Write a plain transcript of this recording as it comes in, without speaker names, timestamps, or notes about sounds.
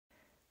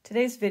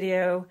Today's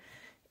video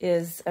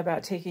is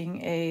about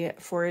taking a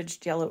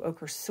foraged yellow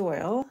ochre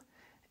soil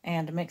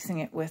and mixing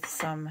it with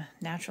some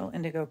natural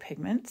indigo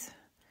pigment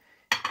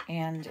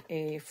and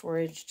a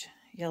foraged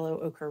yellow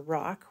ochre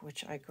rock,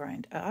 which I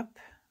grind up,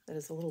 that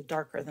is a little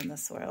darker than the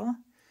soil,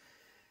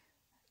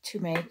 to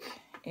make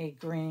a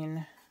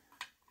green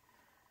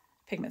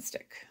pigment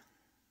stick,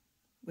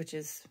 which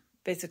is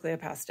basically a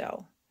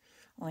pastel,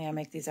 only I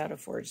make these out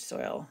of foraged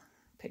soil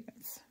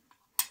pigments.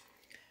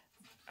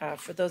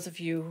 For those of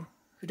you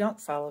who don't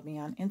follow me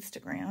on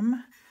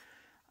Instagram,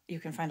 you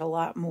can find a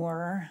lot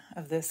more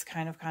of this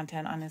kind of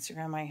content on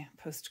Instagram. I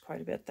post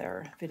quite a bit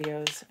there,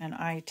 videos, and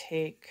I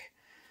take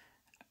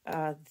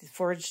the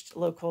foraged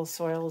local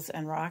soils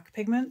and rock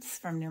pigments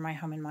from near my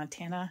home in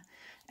Montana,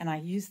 and I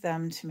use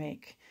them to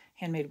make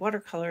handmade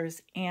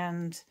watercolors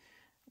and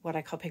what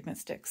I call pigment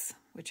sticks,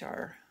 which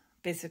are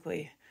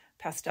basically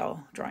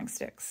pastel drawing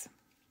sticks.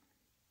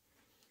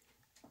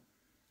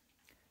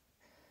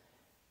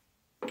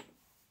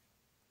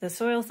 The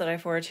soils that I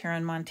forage here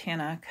in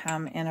Montana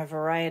come in a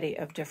variety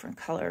of different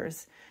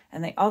colors,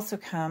 and they also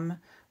come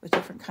with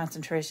different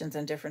concentrations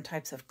and different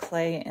types of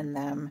clay in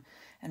them.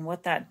 And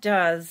what that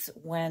does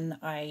when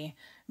I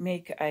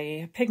make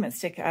a pigment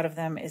stick out of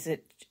them is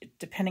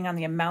depending on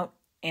the amount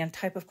and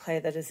type of clay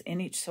that is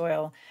in each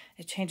soil,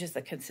 it changes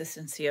the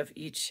consistency of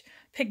each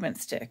pigment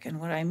stick. And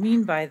what I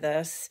mean by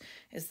this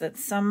is that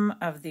some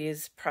of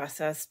these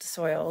processed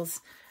soils,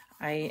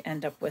 I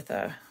end up with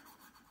a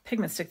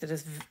pigment stick that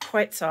is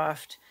quite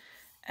soft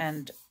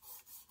and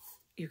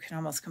you can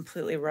almost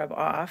completely rub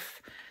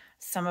off.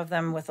 Some of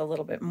them with a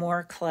little bit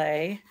more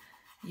clay,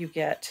 you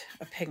get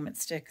a pigment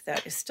stick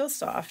that is still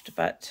soft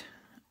but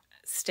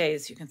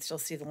stays. You can still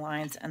see the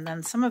lines. And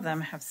then some of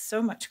them have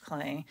so much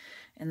clay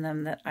in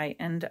them that I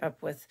end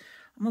up with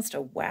almost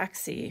a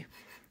waxy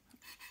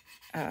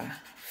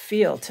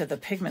feel to the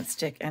pigment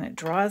stick, and it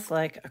draws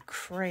like a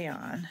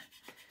crayon,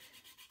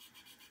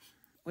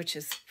 which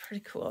is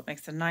pretty cool. It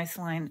makes a nice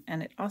line,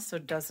 and it also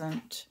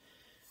doesn't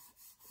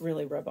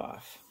really rub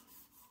off.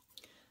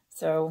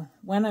 So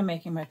when I'm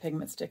making my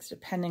pigment sticks,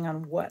 depending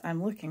on what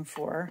I'm looking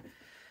for,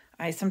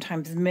 I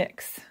sometimes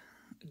mix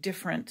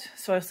different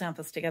soil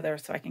samples together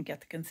so I can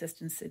get the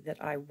consistency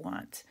that I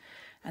want.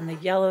 And the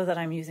yellow that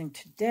I'm using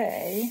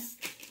today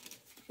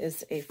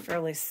is a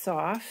fairly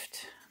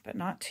soft, but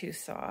not too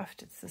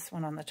soft. It's this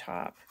one on the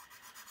top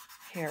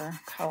here,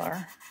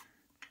 color.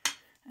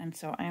 And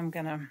so I am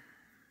gonna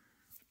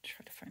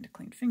try to find a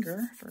clean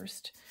finger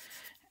first,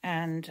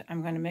 and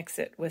I'm going to mix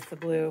it with the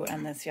blue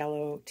and this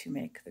yellow to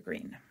make the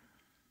green.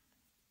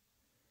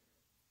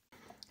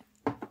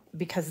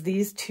 Because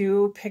these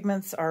two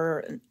pigments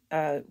are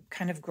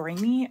kind of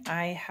grainy,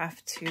 I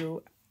have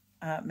to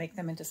make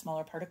them into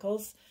smaller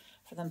particles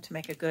for them to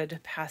make a good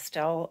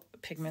pastel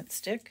pigment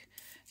stick.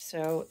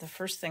 So the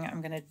first thing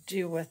I'm going to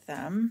do with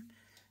them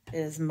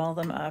is mull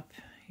them up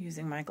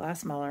using my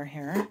glass muller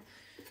here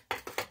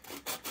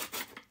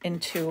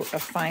into a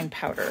fine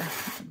powder.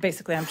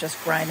 Basically, I'm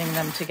just grinding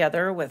them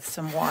together with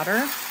some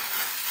water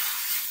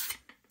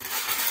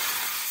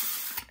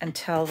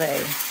until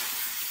they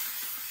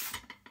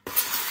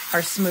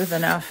are smooth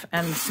enough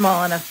and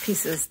small enough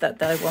pieces that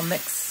they will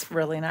mix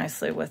really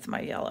nicely with my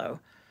yellow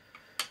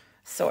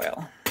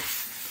soil.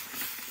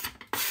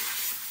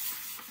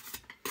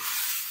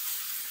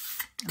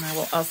 And I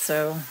will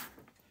also,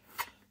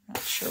 not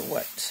sure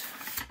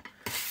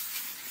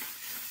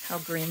how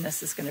green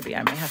this is going to be.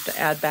 I may have to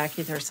add back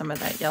either some of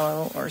that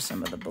yellow or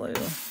some of the blue.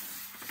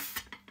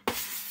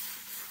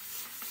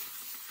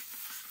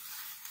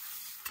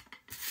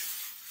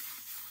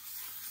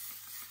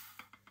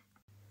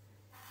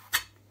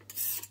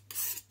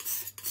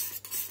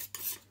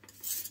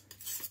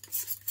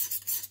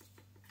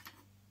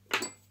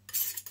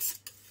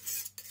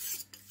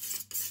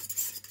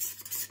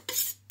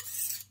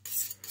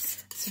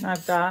 So now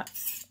I've got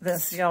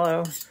this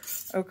yellow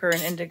ochre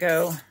and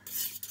indigo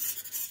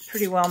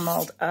pretty well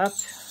mulled up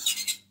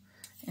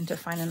into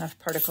fine enough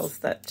particles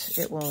that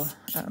it will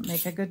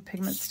make a good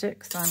pigment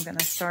stick. So I'm going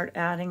to start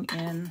adding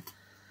in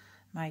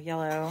my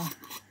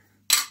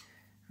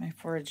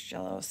foraged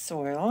yellow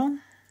soil.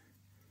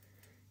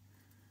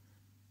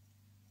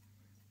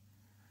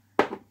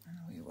 And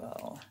we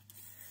will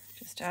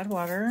just add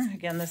water.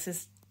 Again,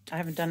 I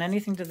haven't done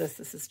anything to this.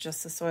 This is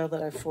just the soil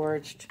that I've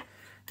foraged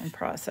and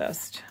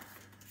processed.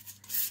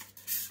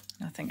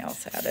 Nothing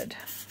else added.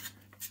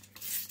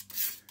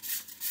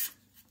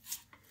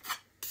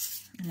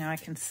 Now I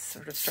can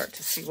sort of start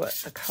to see what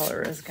the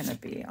color is going to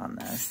be on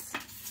this,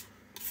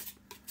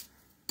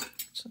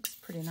 which looks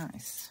pretty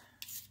nice.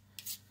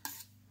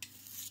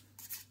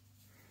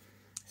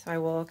 So I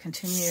will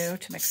continue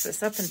to mix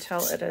this up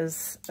until it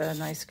is a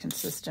nice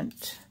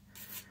consistent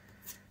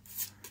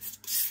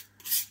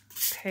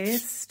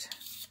paste.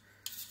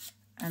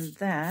 And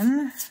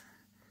then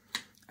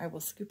I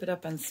will scoop it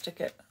up and stick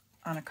it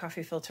on a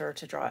coffee filter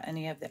to draw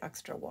any of the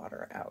extra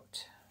water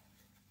out.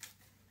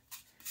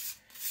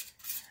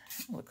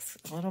 Looks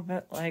a little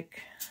bit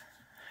like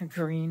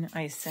green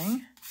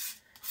icing,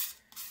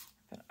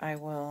 but I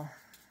will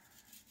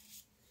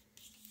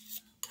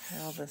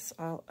pile this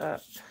all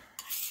up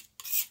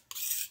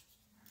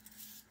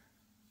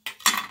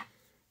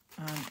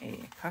on a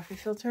coffee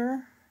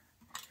filter,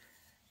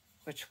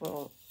 which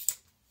will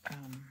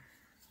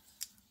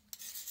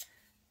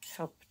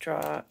help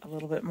draw a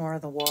little bit more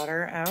of the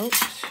water out.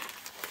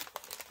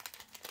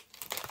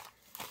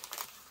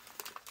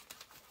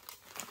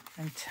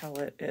 Until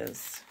it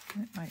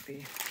might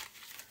be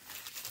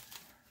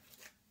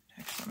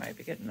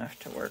good enough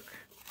to work.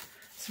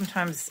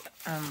 Sometimes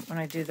when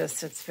I do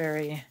this, it's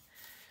very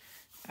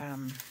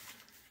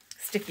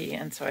sticky,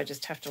 and so I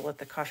just have to let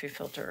the coffee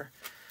filter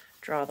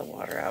draw the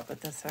water out,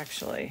 but this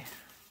actually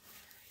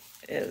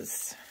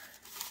is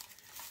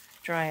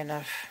dry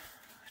enough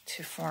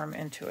to form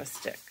into a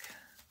stick.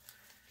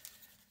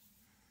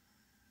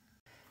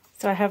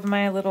 So I have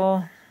my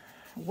little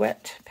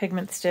wet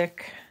pigment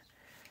stick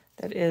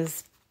that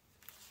is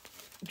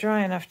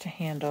dry enough to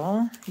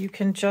handle. You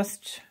can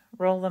just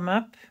roll them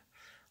up,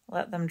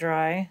 let them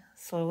dry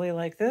slowly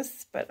like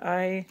this, but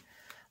I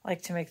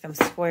like to make them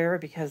square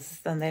because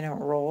then they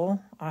don't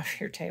roll off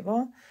your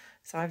table.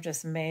 So I've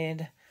just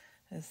made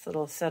this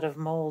little set of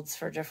molds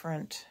for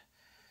different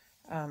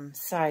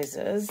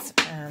sizes,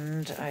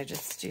 and I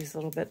just use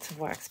little bits of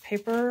wax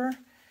paper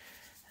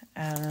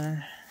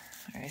and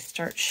I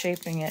start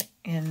shaping it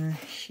in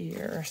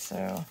here.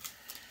 So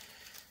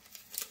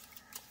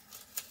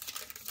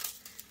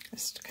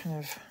just kind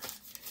of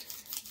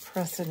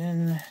press it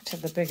in to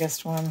the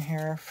biggest one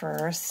here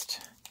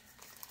first.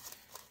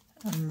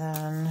 And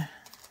then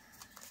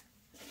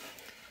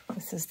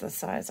this is the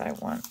size I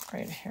want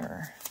right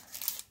here.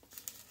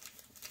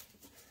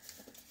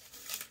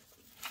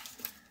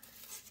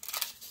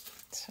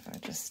 So I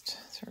just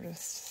sort of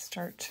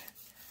start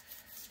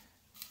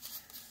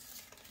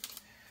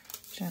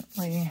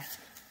gently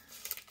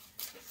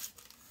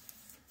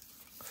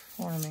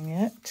forming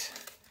it.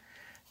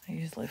 I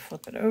usually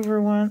flip it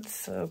over once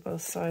so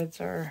both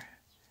sides are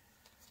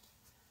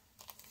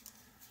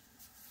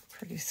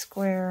pretty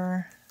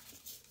square.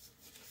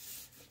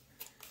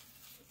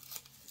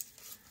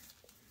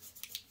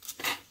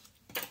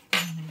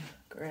 And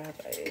grab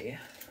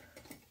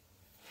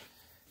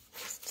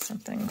just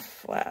something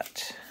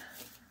flat.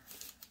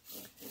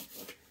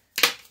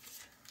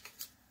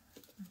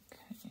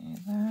 Okay,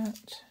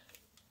 that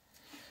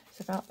is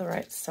about the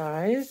right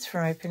size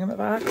for my pigment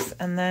box.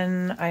 And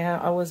then I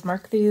always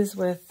mark these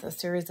with a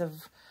series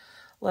of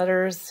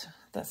letters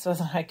so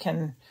that I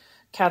can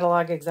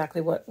catalog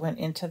exactly what went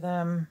into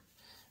them.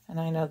 And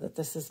I know that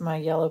this is my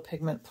yellow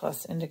pigment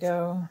plus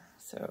indigo.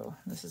 So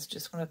this is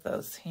just one of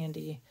those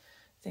handy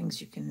things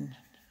you can,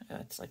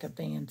 it's like a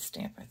band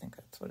stamp, I think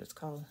that's what it's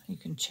called. You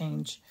can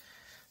change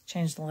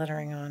the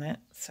lettering on it.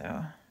 So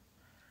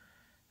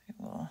I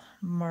will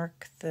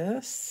mark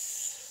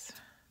this.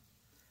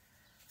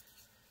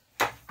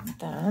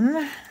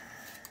 Then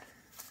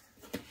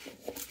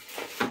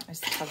I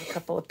just have a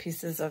couple of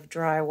pieces of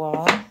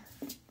drywall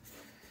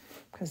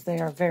because they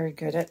are very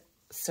good at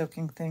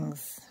soaking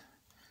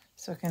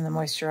the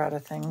moisture out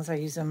of things. I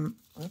use them,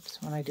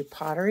 when I do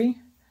pottery.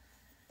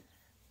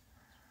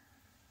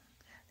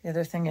 The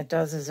other thing it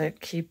does is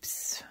it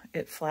keeps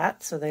it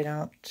flat so they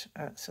don't,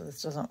 so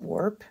this doesn't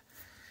warp.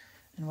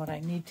 And what I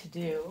need to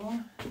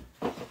do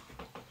is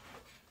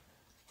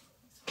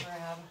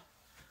grab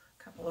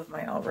a couple of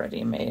my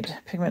already made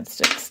pigment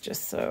sticks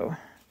just so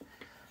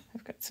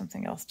I've got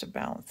something else to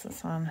balance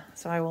this on.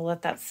 So I will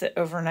let that sit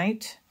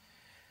overnight,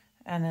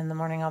 and in the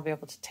morning I'll be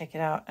able to take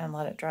it out and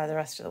let it dry the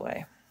rest of the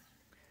way.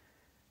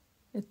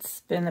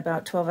 It's been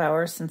about 12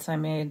 hours since I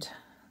made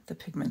the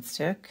pigment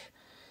stick,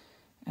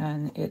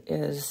 and it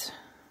is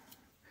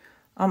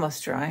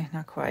almost dry,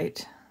 not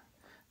quite,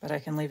 but I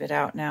can leave it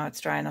out now. It's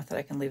dry enough that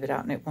I can leave it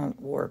out and it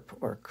won't warp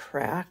or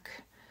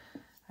crack.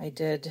 I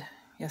did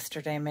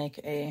yesterday make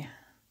a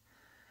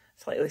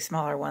slightly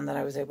smaller one that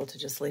I was able to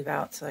just leave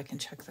out so I can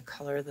check the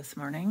color this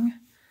morning.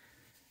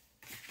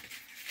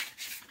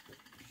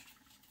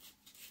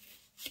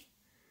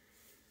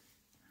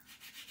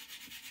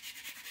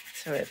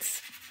 So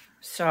it's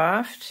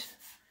soft,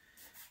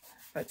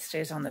 but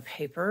stays on the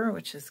paper,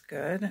 which is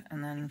good.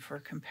 And then for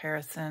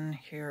comparison,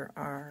 here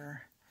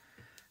are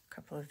a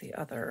couple of the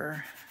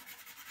other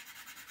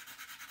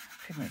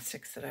pigment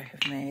sticks that I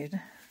have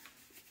made.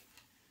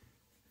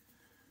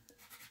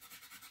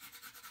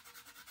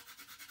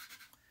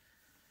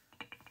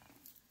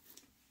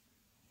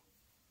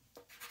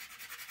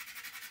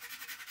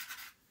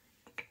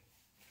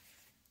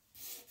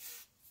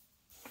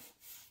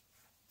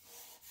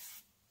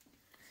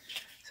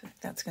 So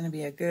that's going to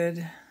be a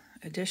good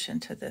addition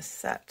to this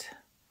set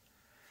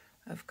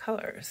of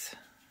colors.